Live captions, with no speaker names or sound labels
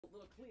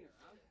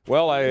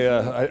Well,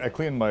 I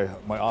cleaned my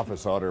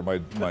office out, or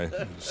my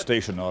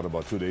station out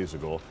about 2 days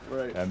ago,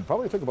 right, and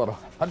probably took about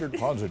 100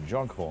 pounds of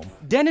junk home.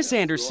 Dennis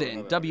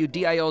Anderson,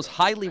 WDIO's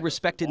highly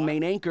respected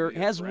main anchor,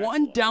 has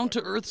one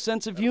down-to-earth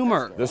sense of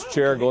humor. This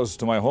chair goes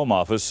to my home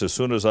office as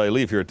soon as I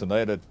leave here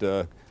tonight at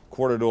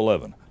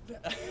 10:45.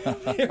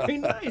 Very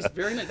nice,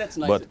 very nice. That's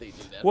nice But, that they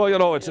do that. well, you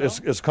know,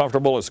 it's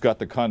comfortable. It's got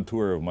the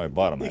contour of my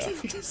bottom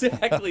half.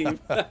 Exactly.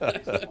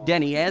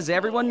 Denny, as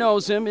everyone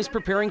knows him, is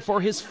preparing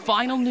for his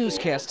final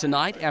newscast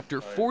tonight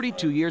after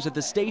 42 years at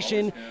the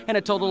station and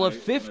a total of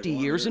 50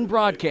 years in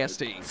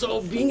broadcasting. So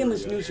being in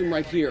this newsroom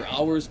right here,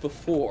 hours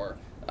before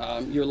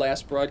your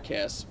last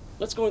broadcast,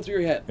 let's go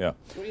through your head. Yeah.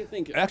 What do you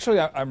think? Actually,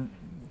 I'm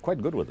quite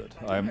good with it.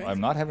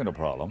 I'm not having a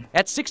problem.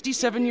 At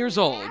 67 years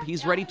old,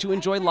 he's ready to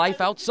enjoy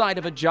life outside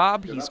of a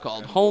job he's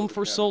called home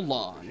for so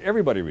long.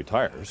 Everybody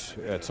retires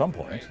at some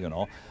point, you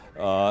know,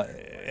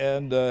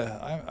 and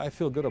I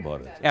feel good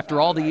about it.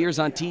 After all the years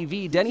on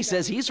TV, Denny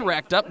says he's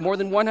racked up more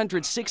than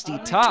 160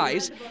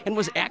 ties and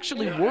was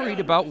actually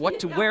worried about what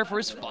to wear for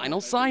his final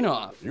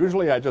sign-off.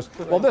 Usually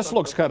well, this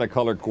looks kind of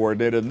color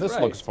coordinated, and this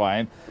looks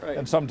fine. Right.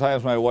 And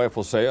sometimes my wife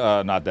will say,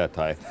 not that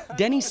tie.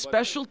 Denny's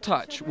special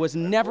touch was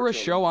never a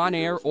show on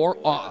air or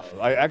off.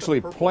 I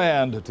actually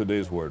planned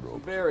today's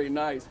wardrobe. Very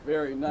nice,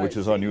 very nice. Which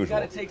is unusual.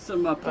 You got to take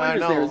some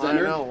pointers there, Zenner.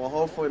 I know. Well,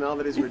 hopefully now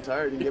that he's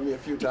retired, he can give me a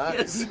few ties.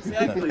 Yes,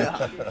 exactly.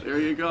 There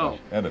you go.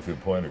 And a few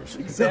pointers.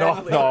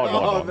 Exactly.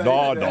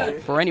 No.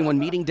 For anyone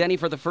meeting Denny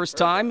for the first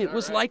time, it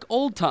was like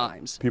old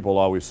times. People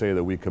always say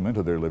that we come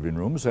into their living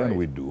rooms, and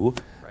we do.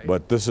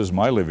 But this is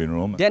my living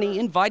room. Denny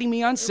inviting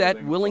me on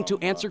set, willing to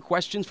answer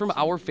questions from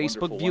our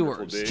Facebook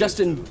viewers.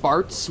 Justin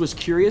Bartz was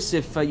curious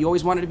if you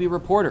always wanted to be a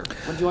reporter.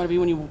 What did you want to be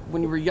when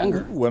you were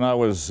younger? When I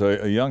was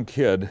a young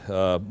kid,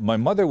 my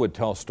mother would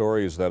tell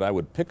stories that I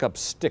would pick up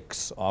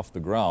sticks off the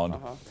ground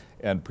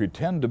and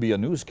pretend to be a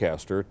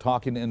newscaster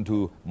talking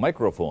into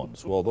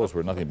microphones. Well, those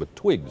were nothing but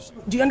twigs.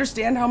 Do you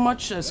understand how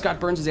much, Scott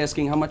Burns is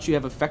asking, how much you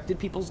have affected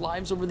people's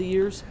lives over the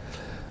years?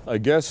 I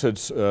guess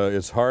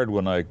it's hard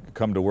when I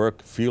come to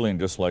work feeling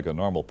just like a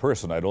normal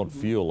person. I don't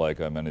feel like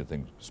I'm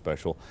anything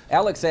special.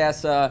 Alex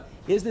asks,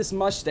 is this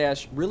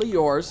mustache really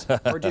yours,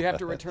 or do you have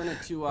to return it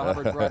to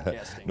Hubbard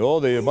Broadcasting? No,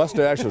 the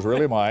mustache is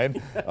really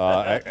mine.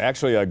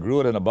 Actually, I grew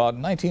it in about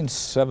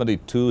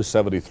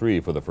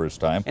 1972-73 for the first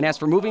time. And as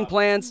for moving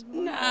plans,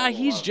 nah,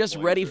 he's just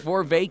ready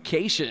for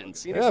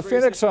vacations. Yeah,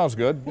 Phoenix sounds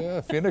good. Yeah,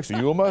 Phoenix,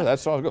 Yuma, that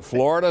sounds good.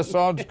 Florida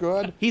sounds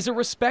good. He's a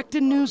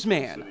respected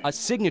newsman, a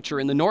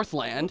signature in the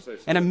Northland,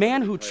 and a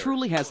man who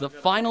truly has the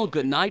final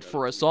good night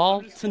for us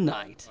all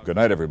tonight. Good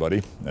night,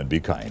 everybody, and be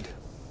kind.